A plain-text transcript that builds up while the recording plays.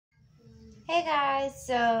Hey guys,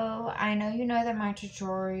 so I know you know that my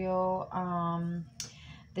tutorial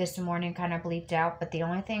this morning kind of bleeped out, but the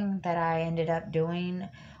only thing that I ended up doing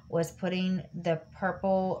was putting the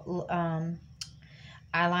purple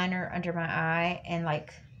eyeliner under my eye and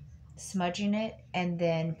like smudging it and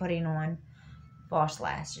then putting on false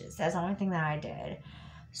lashes. That's the only thing that I did.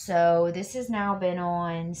 So this has now been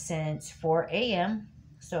on since 4 a.m.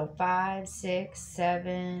 So 5, 6,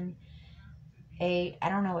 7, 8, I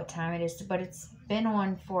don't know what time it is, but it's been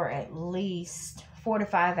on for at least 4 to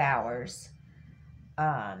 5 hours.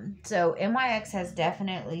 So NYX has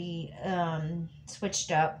definitely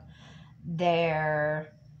switched up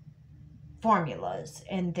their formulas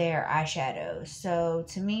and their eyeshadows. So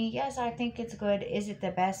to me, yes, I think it's good. Is it the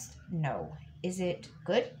best? No. Is it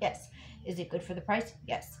good? Yes. Is it good for the price?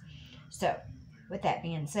 Yes. So with that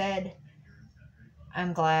being said,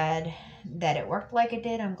 I'm glad that it worked like it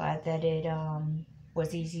did. I'm glad that it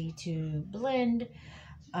was easy to blend.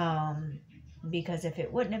 Because if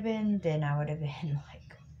it wouldn't have been, then I would have been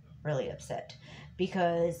like really upset.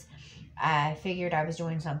 Because I figured I was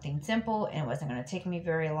doing something simple and it wasn't going to take me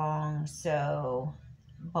very long. So,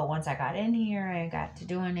 but once I got in here and got to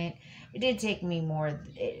doing it, it did take me a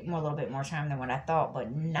little bit more time than what I thought,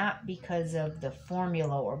 but not because of the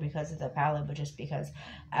formula or because of the palette, but just because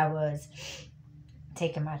I was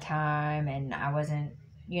taking my time and I wasn't,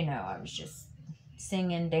 I was just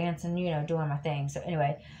singing, dancing, doing my thing. So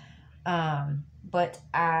anyway, but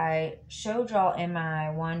I showed y'all in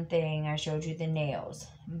my one thing, I showed you the nails.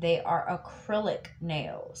 They are acrylic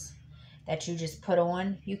nails that you just put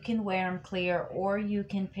on. You can wear them clear or you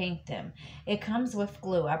can paint them. It comes with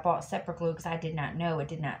glue. I bought separate glue because I did not know. It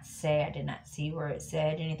did not say. I did not see where it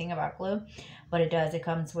said anything about glue, but it does. It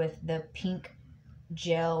comes with the pink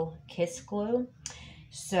gel kiss glue.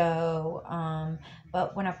 So,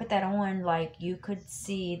 but when I put that on, like, you could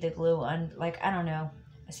see the glue on, like, I don't know.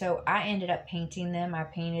 So I ended up painting them. I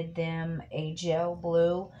painted them a gel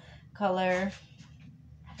blue color.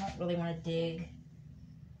 I don't really want to dig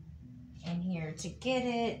in here to get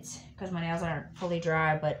it because my nails aren't fully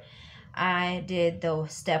dry, but I did the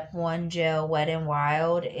step 1 gel Wet and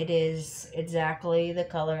Wild. It is exactly the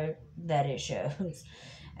color that it shows,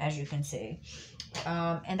 as you can see.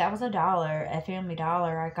 And that was $1 at Family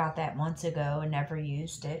Dollar. I got that months ago and never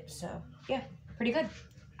used it. So, yeah, pretty good.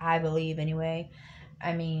 I believe, anyway.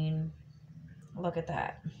 I mean, look at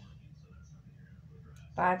that.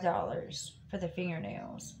 $5 for the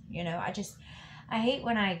fingernails. I hate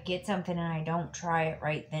when I get something and I don't try it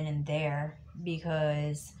right then and there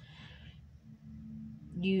because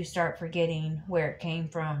you start forgetting where it came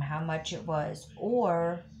from, how much it was,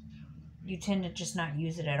 or you tend to just not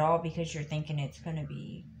use it at all because you're thinking it's going to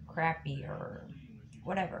be crappy or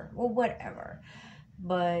whatever. Well, whatever.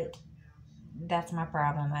 But that's my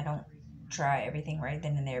problem. I don't try everything right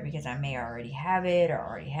then and there because I may already have it or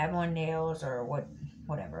already have on nails or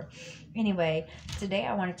whatever. Anyway, today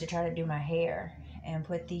I wanted to try to do my hair and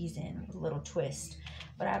put these in with a little twist.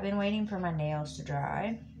 But I've been waiting for my nails to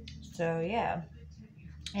dry. So, yeah.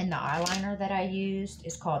 And the eyeliner that I used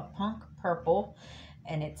is called Punk Purple.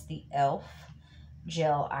 And it's the e.l.f.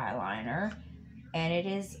 gel eyeliner. And it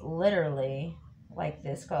is literally like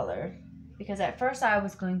this color. Because at first I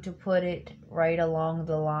was going to put it right along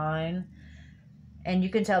the line. And you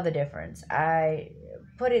can tell the difference. I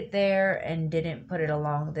put it there and didn't put it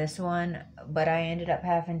along this one. But I ended up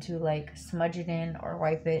having to like smudge it in or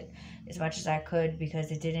wipe it as much as I could because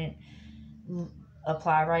it didn't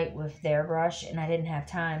apply right with their brush. And I didn't have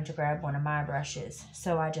time to grab one of my brushes.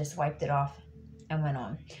 So I just wiped it off and went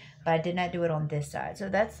on. But I did not do it on this side. So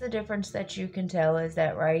that's the difference that you can tell is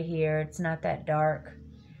that right here, it's not that dark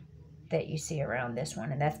that you see around this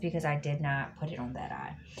one. And that's because I did not put it on that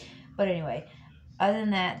eye. But anyway, other than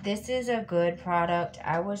that, this is a good product.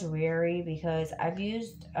 I was weary because I've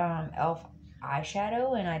used e.l.f.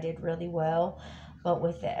 eyeshadow and I did really well. But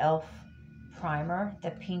with the e.l.f. primer,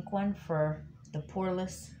 the pink one for the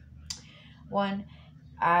poreless one,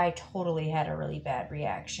 I totally had a really bad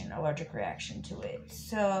allergic reaction to it.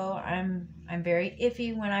 So I'm very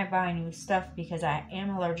iffy when I buy new stuff because I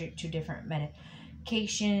am allergic to different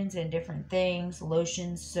medications and different things,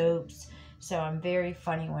 lotions, soaps. So I'm very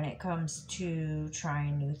funny when it comes to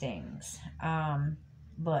trying new things.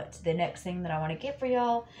 But the next thing that I want to get for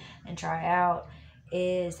y'all and try out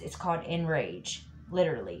it's called Enrage.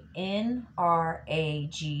 Literally, N-R-A-G-E.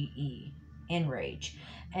 Enrage.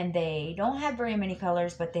 And they don't have very many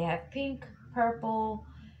colors, but they have pink, purple,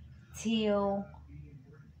 teal,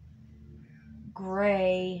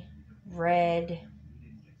 gray, red,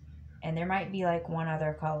 and there might be like one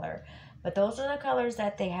other color. But those are the colors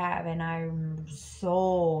that they have, and I'm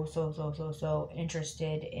so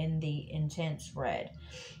interested in the intense red.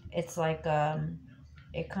 It's like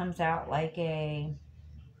it comes out like a,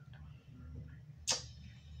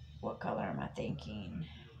 what color am I thinking?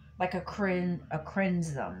 Like a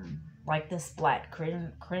crimson, like the splat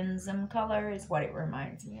crimson color is what it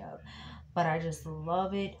reminds me of. But I just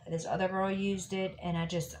love it. This other girl used it, and I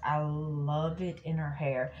love it in her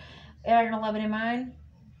hair. Am I gonna love it in mine?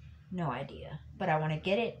 No idea. But I want to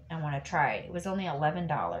get it. I want to try it. It was only $11.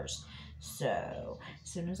 So as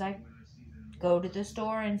soon as I go to the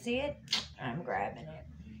store and see it, I'm grabbing it.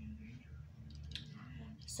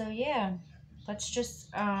 So yeah, let's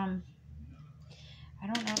just I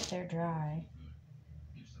don't know if they're dry.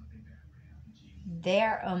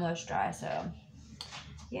 They're almost dry, so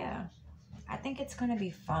yeah. I think it's gonna be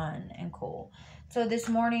fun and cool. So this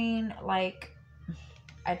morning, like,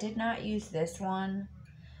 I did not use this one.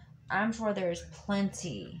 I'm sure there's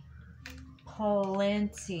plenty of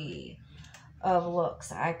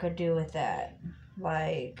looks I could do with that.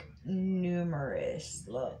 Like, numerous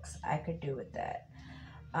looks I could do with that.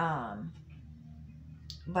 But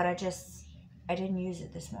I didn't use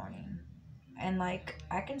it this morning. And, like,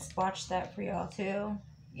 I can swatch that for y'all, too.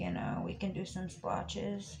 You know, we can do some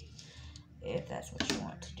swatches if that's what you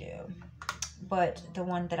want to do. But the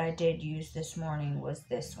one that I did use this morning was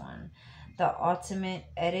this one. The Ultimate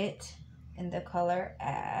Edit in the color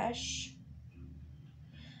Ash.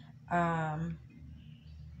 Crap.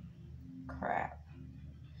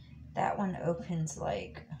 That one opens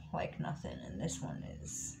like nothing, and this one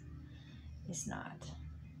is not.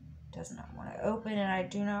 Does not want to open, and I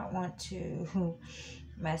do not want to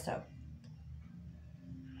mess up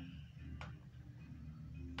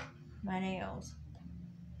my nails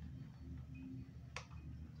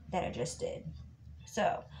that I just did.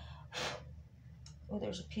 So, oh,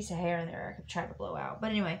 there's a piece of hair in there I could try to blow out. But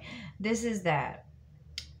anyway, this is that.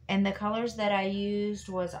 And the colors that I used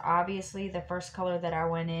was obviously the first color that I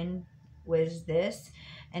went in was this.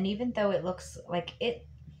 And even though it looks like it,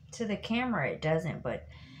 to the camera it doesn't, but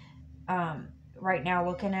right now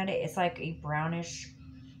looking at it, it's like a brownish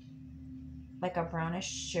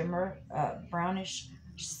shimmer, brownish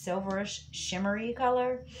silverish shimmery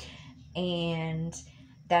color. And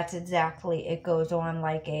that's exactly, it goes on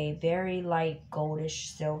like a very light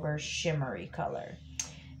goldish silver shimmery color.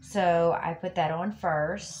 So I put that on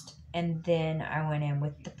first, and then I went in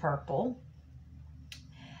with the purple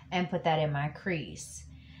and put that in my crease.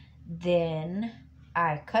 Then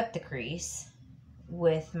I cut the crease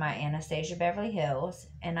with my Anastasia Beverly Hills,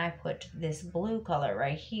 and I put this blue color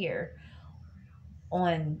right here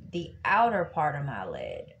on the outer part of my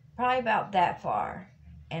lid, probably about that far.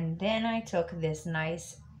 And then I took this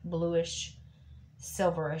nice bluish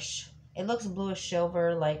silverish, it looks bluish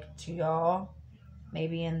silver like to y'all,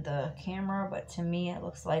 maybe in the camera, but to me it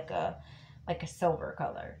looks like a silver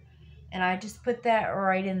color. And I just put that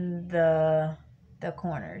right in the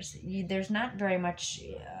corners. There's not very much,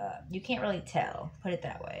 you can't really tell, put it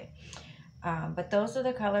that way. But those are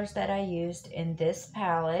the colors that I used in this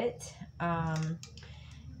palette.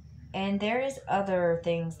 And there is other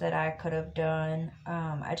things that I could have done.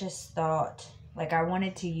 I just thought, like, I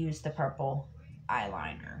wanted to use the purple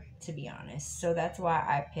eyeliner, to be honest. So that's why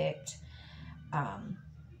I picked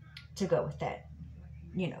to go with that,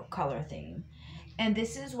 you know, color theme. And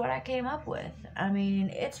this is what I came up with. I mean,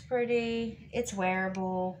 it's pretty, it's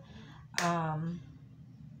wearable. I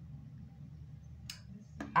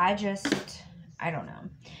don't know.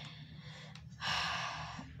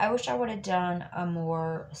 I wish I would have done a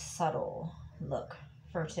more subtle look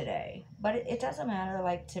for today. But it doesn't matter.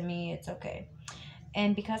 Like, to me, it's okay.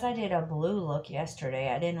 And because I did a blue look yesterday,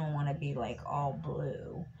 I didn't want to be, like, all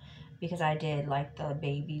blue. Because I did, like, the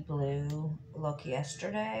baby blue look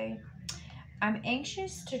yesterday. I'm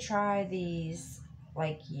anxious to try these,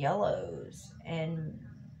 like, yellows. And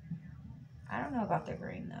I don't know about the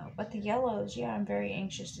green, though. But the yellows, yeah, I'm very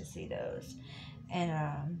anxious to see those.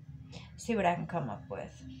 And, see what I can come up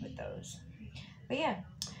with those. But yeah,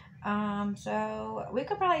 so we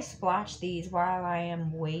could probably splotch these while I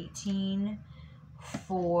am waiting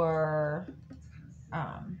for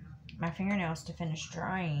my fingernails to finish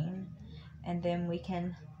drying, and then we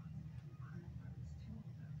can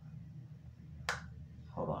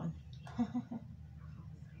hold on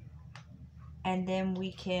and then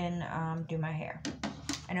we can do my hair.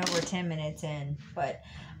 I know we're 10 minutes in, but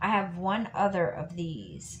I have one other of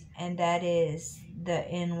these, and that is the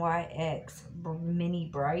NYX mini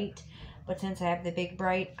Brite. But since I have the big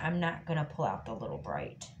Brite, I'm not going to pull out the little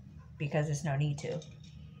Brite because there's no need to.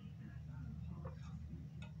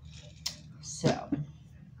 So,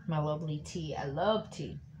 my lovely tea. I love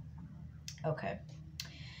tea. Okay.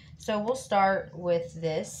 So we'll start with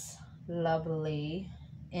this lovely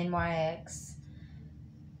NYX.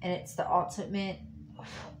 And it's the Ultimate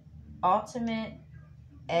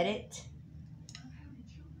Edit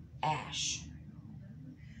Ash.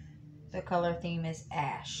 The color theme is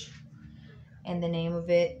Ash. And the name of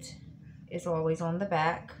it is always on the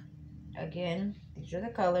back. Again, these are the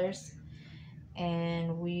colors.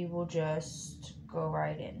 And we will just go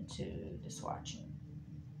right into the swatching.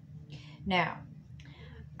 Now,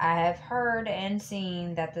 I have heard and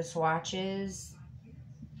seen that the swatches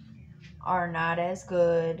are not as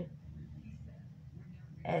good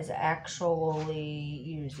as actually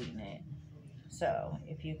using it. So,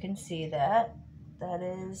 if you can see that, that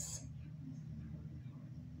is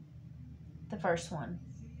the first one.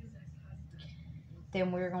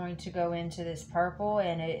 Then we're going to go into this purple,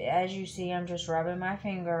 and as you see, I'm just rubbing my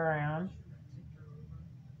finger around.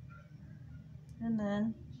 And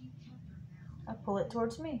then I pull it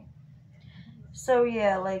towards me. So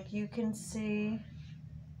yeah, like you can see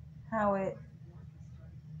how it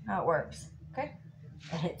works, okay?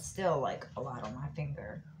 And it's still like a lot on my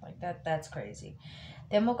finger. Like that's crazy.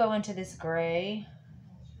 Then we'll go into this gray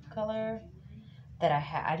color that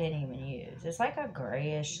I didn't even use. It's like a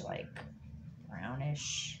grayish, like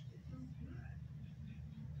brownish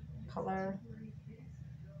color.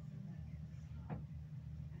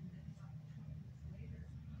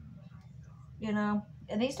 You know,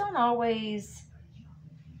 and these don't always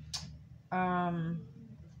they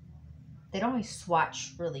don't always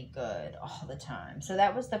swatch really good all the time. So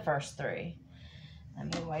that was the first three.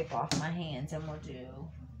 Let me wipe off my hands and we'll do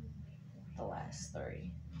the last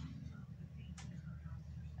three.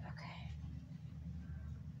 Okay.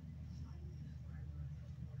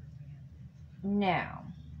 Now,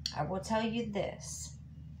 I will tell you this.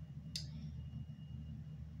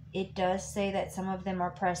 It does say that some of them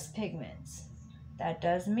are pressed pigments. That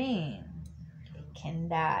does mean it can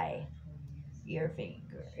dye your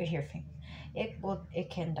finger. It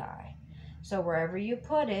can dye. So wherever you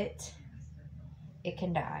put it, it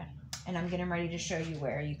can dye. And I'm getting ready to show you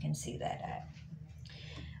where you can see that at.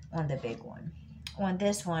 On the big one. On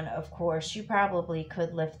this one, of course, you probably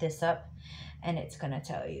could lift this up and it's going to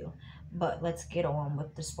tell you. But let's get on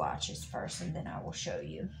with the swatches first and then I will show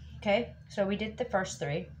you. Okay, so we did the first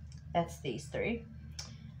three. That's these three.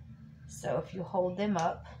 So if you hold them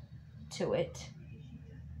up to it,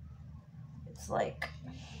 it's like,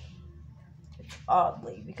 it's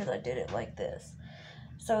oddly because I did it like this.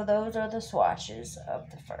 So those are the swatches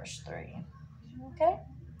of the first three. Okay,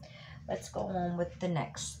 let's go on with the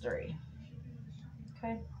next three.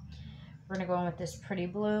 Okay, we're going to go on with this pretty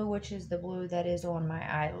blue, which is the blue that is on my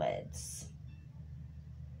eyelids.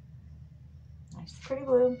 Nice pretty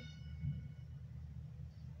blue.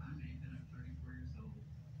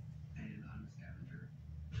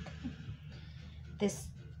 This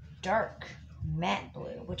dark matte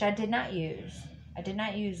blue, which I did not use. I did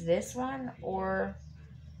not use this one or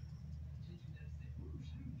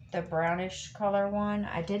the brownish color one.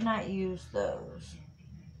 I did not use those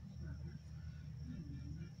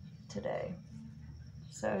today.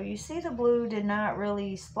 So you see the blue did not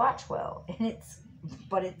really splotch well, and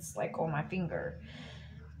but it's like on my finger.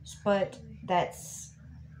 But that's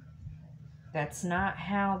not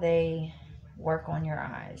how they work on your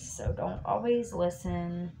eyes. So don't always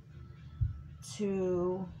listen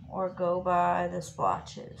to or go by the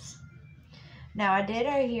splotches. Now I did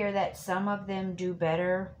hear that some of them do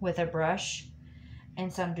better with a brush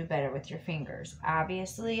and some do better with your fingers.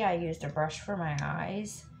 Obviously I used a brush for my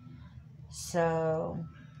eyes, so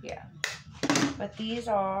yeah. But these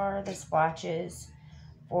are the swatches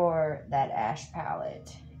for that Ash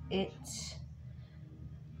palette. It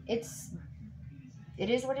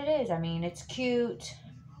is what it is. I mean, it's cute.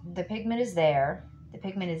 The pigment is there. The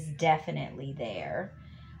pigment is definitely there.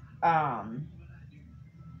 And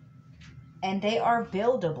they are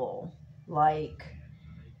buildable. Like,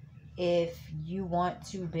 if you want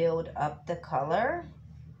to build up the color,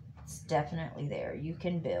 it's definitely there. You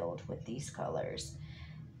can build with these colors.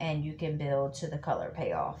 And you can build to the color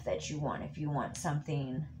payoff that you want if you want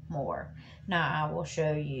something more. Now, I will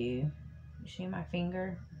show you. You see my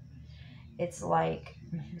finger? It's like,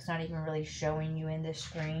 it's not even really showing you in the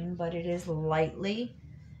screen, but it is lightly,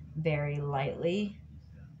 very lightly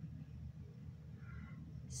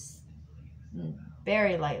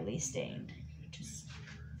stained. Just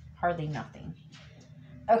hardly nothing.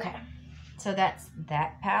 Okay, so that's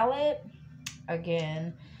that palette.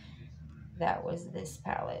 Again, that was this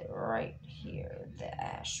palette right here, the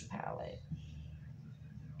Ash palette.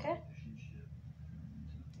 Okay.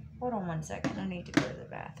 Hold on one second. I need to go to the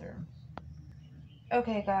bathroom.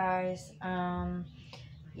 Okay, guys.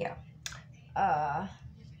 Yeah. I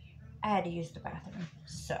had to use the bathroom.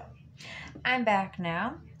 So, I'm back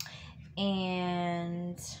now.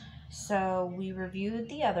 And so we reviewed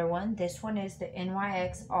the other one. This one is the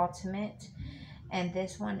NYX Ultimate. And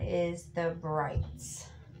this one is the Brites.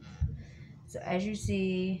 So as you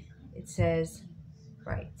see, it says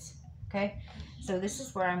Brite. Okay, so this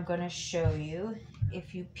is where I'm going to show you.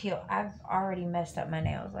 If you peel, I've already messed up my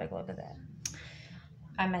nails. Like, look at that.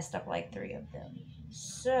 I messed up like 3 of them.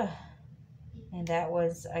 So, and that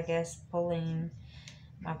was, I guess, pulling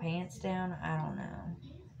my pants down. I don't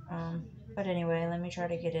know. But anyway, let me try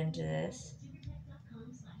to get into this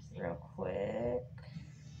real quick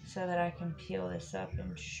so that I can peel this up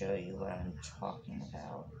and show you what I'm talking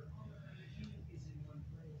about.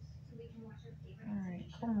 Alright,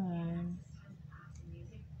 come on.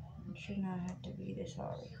 It should not have to be this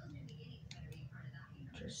hard.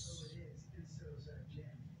 Just...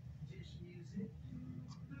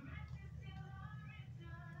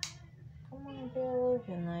 Come on, Bill,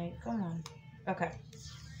 open, like, come on. Okay.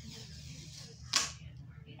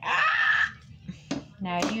 Ah!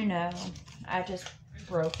 Now you know. I just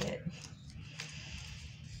broke it.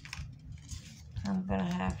 I'm gonna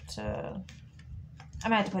have to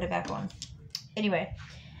put it back on. Anyway,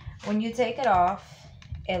 when you take it off,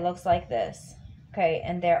 it looks like this. Okay,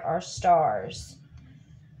 and there are stars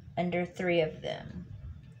under 3 of them.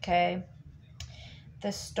 Okay,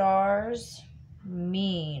 the stars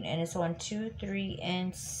mean, and it's on 2, 3,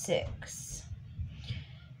 and 6.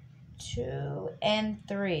 2 and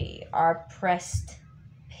 3 are pressed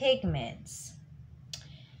pigments.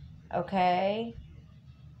 Okay,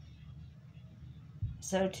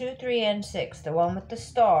 so 2, 3, and 6, the one with the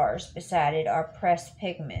stars beside it, are pressed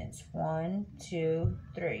pigments. 1, 2,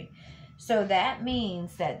 3. So that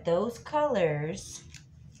means that those colors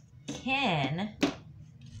can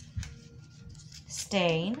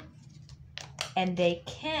stain, and they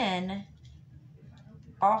can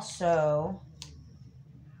also,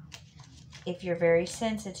 if you're very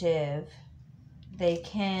sensitive, they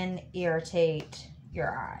can irritate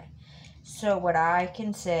your eye. So what I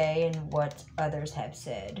can say, and what others have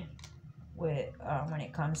said with when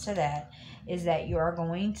it comes to that, is that you are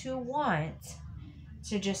going to want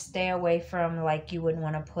to just stay away from, like, you wouldn't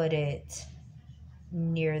want to put it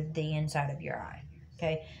near the inside of your eye.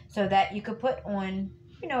 Okay, so that you could put on,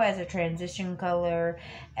 you know, as a transition color,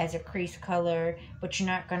 as a crease color, but you're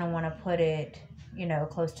not going to want to put it, you know,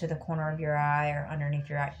 close to the corner of your eye or underneath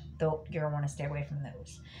your eye. Though you're going to want to stay away from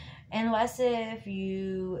those. Unless if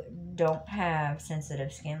you don't have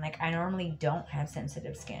sensitive skin. Like, I normally don't have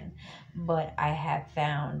sensitive skin, but I have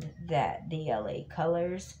found that the LA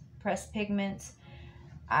Colors pressed pigments,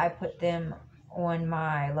 I put them on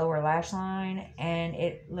my lower lash line, and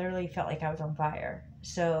it literally felt like I was on fire.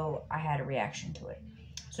 So I had a reaction to it.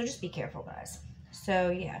 So just be careful, guys.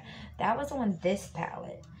 So yeah, that was on this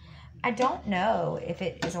palette. I don't know if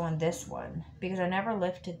it is on this one, because I never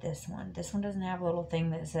lifted this one. This one doesn't have a little thing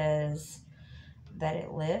that says that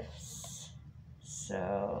it lifts.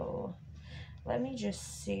 So let me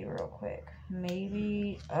just see real quick.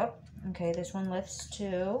 Maybe, oh, okay, this one lifts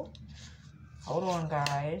too. Hold on,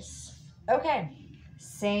 guys. Okay,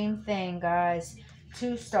 same thing, guys.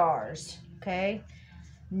 2 stars, okay?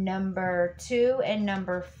 Number 2 and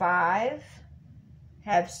number 5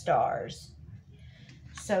 have stars.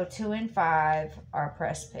 So 2 and 5 are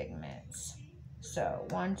pressed pigments. So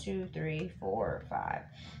 1, 2, 3, 4, 5.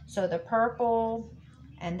 So the purple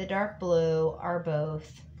and the dark blue are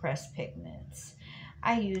both pressed pigments.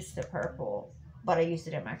 I used the purple, but I used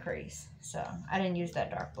it in my crease. So I didn't use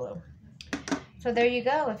that dark blue. So there you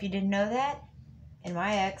go. If you didn't know that,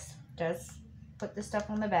 NYX does put the stuff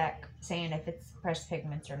on the back saying if it's pressed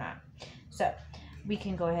pigments or not. So we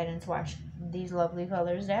can go ahead and swatch these lovely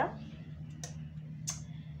colors down.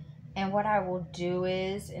 And what I will do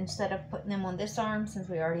is, instead of putting them on this arm, since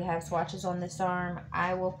we already have swatches on this arm,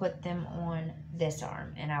 I will put them on this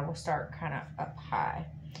arm, and I will start kind of up high.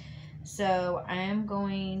 So I am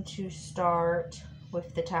going to start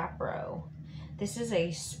with the top row. This is a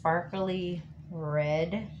sparkly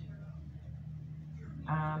red.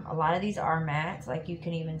 A lot of these are mattes, like you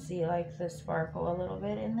can even see like the sparkle a little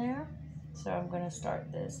bit in there. So I'm going to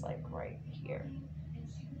start this like right here.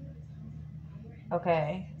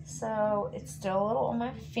 Okay, so it's still a little on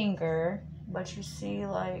my finger, but you see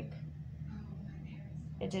like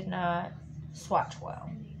it did not swatch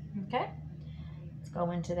well. Okay, let's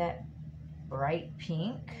go into that bright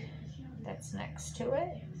pink that's next to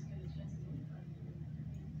it.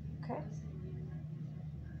 Okay.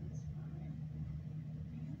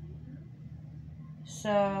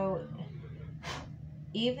 So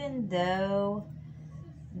even though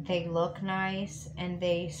they look nice and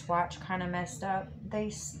they swatch kind of messed up, they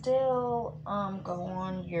still go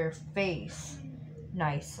on your face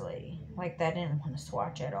nicely. Like, that didn't want to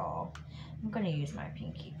swatch at all. I'm going to use my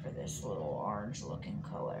pinky for this little orange looking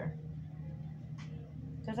color,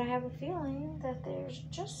 because I have a feeling that there's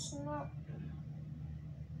just not,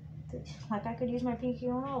 like, I could use my pinky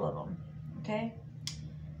on all of them. Okay,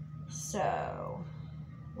 so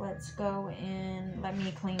let's go in. Let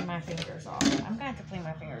me clean my fingers off. I'm gonna have to clean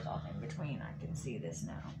my fingers off in between. I can see this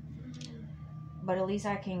now, but at least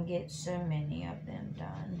I can get so many of them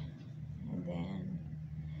done. And then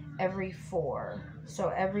every 4, so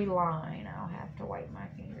every line I'll have to wipe my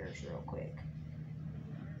fingers real quick.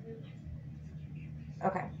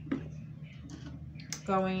 Okay,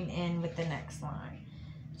 going in with the next line,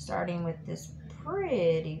 starting with this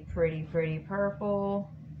pretty purple.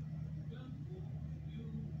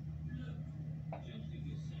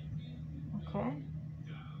 Okay,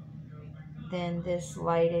 then this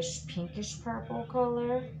lightish pinkish purple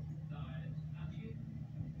color,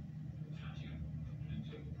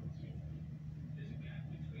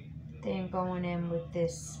 then going in with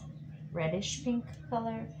this reddish pink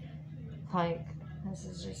color. Like, this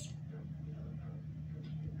is just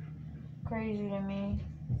crazy to me.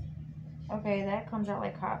 Okay, that comes out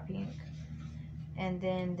like hot pink. And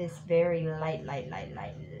then this very light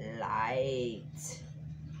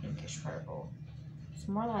pinkish purple. It's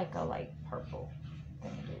more like a light purple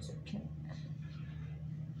than it is a pink.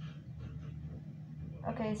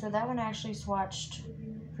 Okay, so that one actually swatched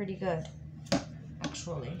pretty good,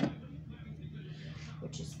 actually.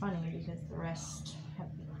 Which is funny because the rest have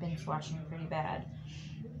been swatching pretty bad.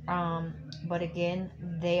 But again,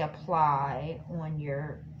 they apply on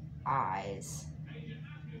your eyes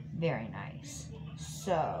very nice.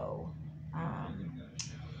 So,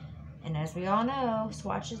 and as we all know,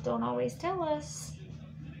 swatches don't always tell us.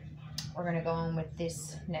 We're going to go on with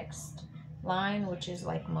this next line, which is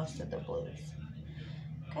like most of the blues.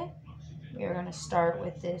 Okay, we're going to start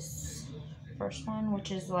with this first one,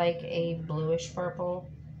 which is like a bluish purple,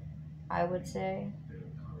 I would say.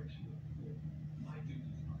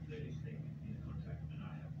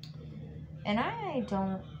 And I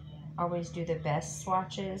don't always do the best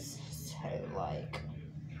swatches, so like,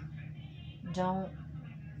 don't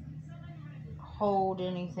hold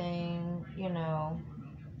anything, you know,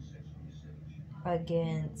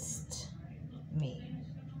 against me,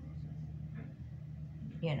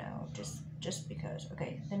 you know, just because.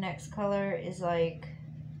 Okay, the next color is like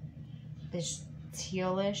this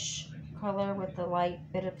tealish color with a light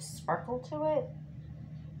bit of sparkle to it,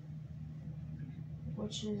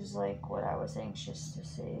 which is like what I was anxious to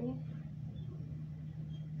see.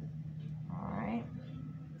 Alright,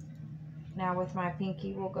 now with my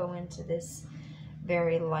pinky we'll go into this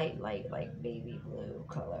very light like baby blue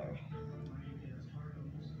color.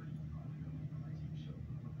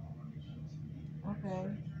 Okay,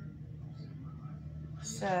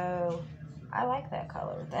 so I like that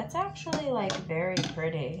color. That's actually like very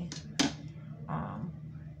pretty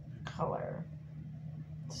color.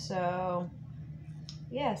 So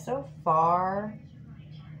yeah, so far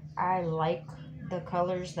I like the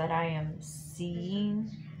colors that I am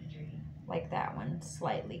seeing. Like that one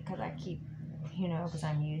slightly, because I keep, you know, because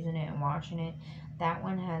I'm using it and washing it. That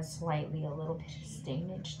one has slightly a little bit of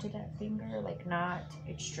stainage to that finger, like not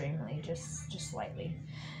extremely, just slightly.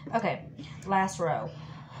 Okay, last row,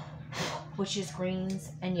 which is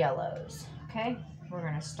greens and yellows. Okay, we're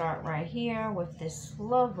gonna start right here with this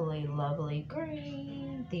lovely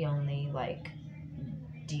green, the only like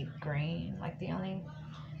deep green, like the only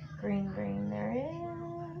green there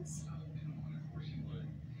is.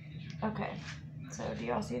 Okay, so do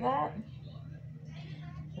y'all see that?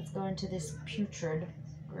 Let's go into this putrid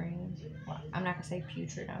green. Well, I'm not gonna say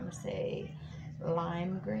putrid, I'm gonna say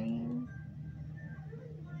lime green,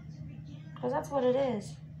 because that's what it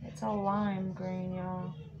is. It's a lime green,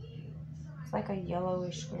 y'all. It's like a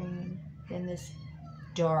yellowish green. Then this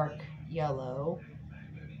dark yellow,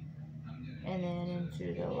 and then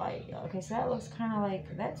into the light yellow. Okay, so that looks kind of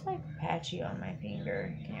like, that's like patchy on my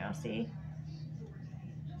finger. Can y'all see?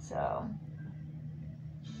 So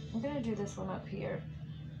I'm gonna do this one up here,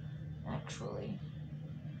 actually.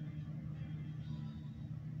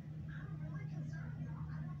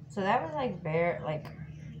 So that was like bare, like,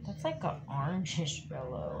 that's like an orangish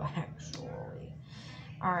yellow, actually.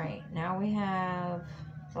 Alright, now we have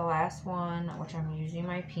the last one, which I'm using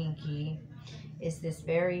my pinky, is this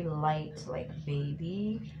very light, like,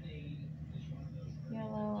 baby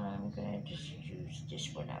yellow. And I'm gonna just use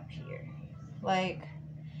this one up here. Like,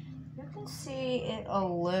 You can see it a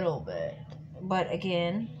little bit, but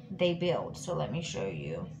again, they build. So let me show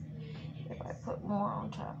you. If I put more on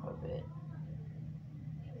top of it,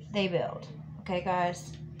 they build. Okay,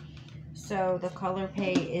 guys. So the color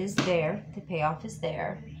pay is there. The payoff is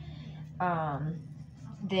there.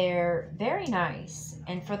 They're very nice,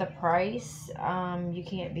 and for the price, you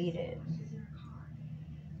can't beat it.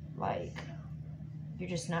 Like, you're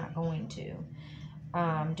just not going to.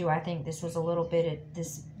 Do I think this was a little bit,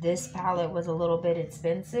 this palette was a little bit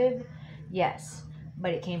expensive? Yes,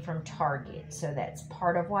 but it came from Target, so that's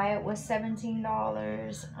part of why it was $17.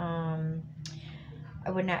 I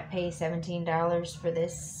would not pay $17 for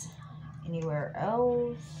this anywhere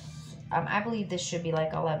else. I believe this should be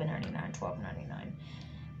like $11.99, $12.99,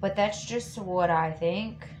 but that's just what I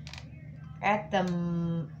think. At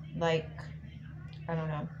the like, I don't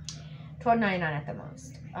know, $12.99 at the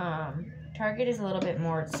most. Target is a little bit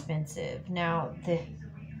more expensive. Now,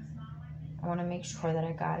 I want to make sure that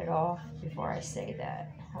I got it off before I say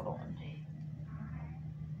that. Hold on.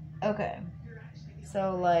 Okay.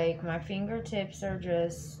 So, like, my fingertips are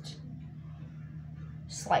just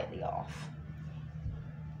slightly off.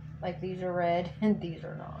 Like, these are red and these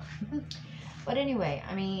are not. But anyway,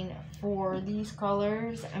 I mean, for these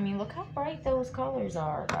colors, I mean, look how bright those colors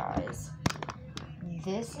are, guys.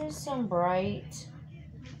 This is some bright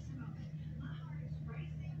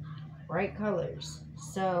colors.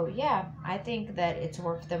 So yeah, I think that it's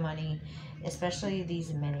worth the money, especially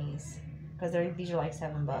these minis, because these are like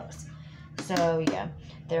 $7. So yeah,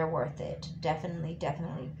 they're worth it. Definitely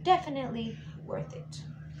worth it.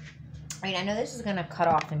 I mean, I know this is gonna cut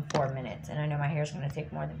off in 4 minutes, and I know my hair is gonna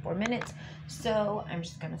take more than 4 minutes, so I'm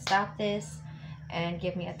just gonna stop this and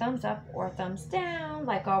give me a thumbs up or a thumbs down.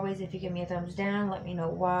 Like always, if you give me a thumbs down, let me know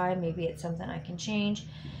why. Maybe it's something I can change.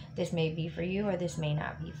 This may be for you, or this may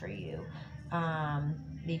not be for you.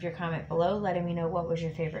 Leave your comment below letting me know what was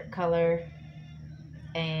your favorite color,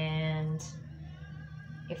 and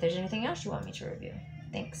if there's anything else you want me to review.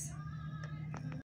 Thanks.